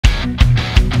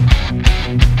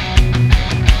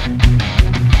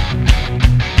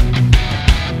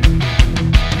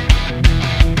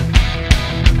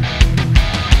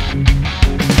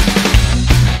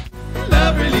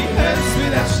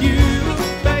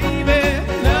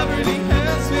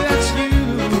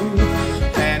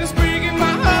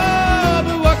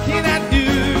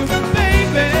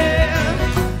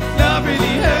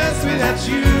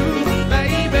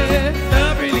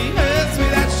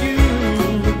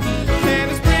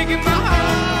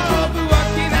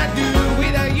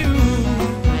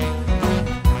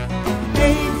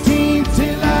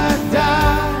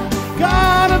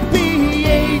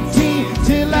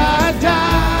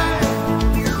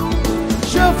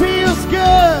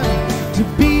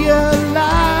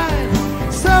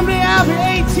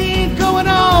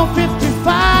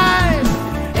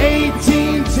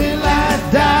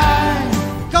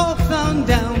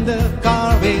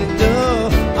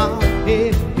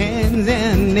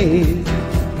knees.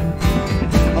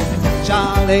 Oh,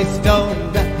 Charlie stole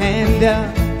the handle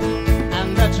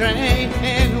and the train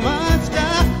was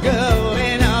stuck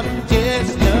going up,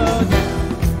 just slow down.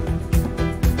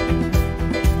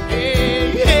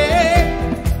 Hey, hey.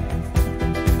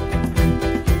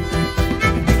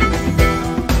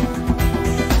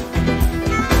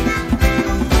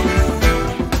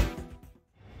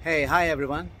 Hey, hi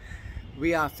everyone.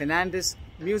 We are Fernandes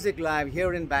Music Live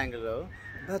here in Bangalore,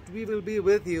 but we will be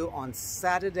with you on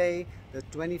Saturday, the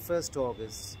 21st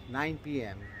August, 9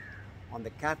 p.m. on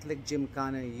the Catholic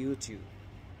Gymkhana YouTube.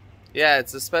 Yeah,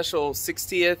 it's a special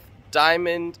 60th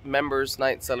Diamond Members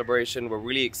Night celebration. We're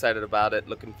really excited about it.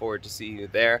 Looking forward to seeing you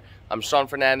there. I'm Sean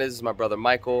Fernandes, my brother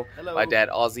Michael, Hello. My dad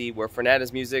OZIE. We're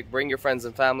Fernandes Music. Bring your friends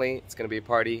and family. It's going to be a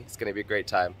party. It's going to be a great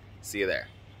time. See you there.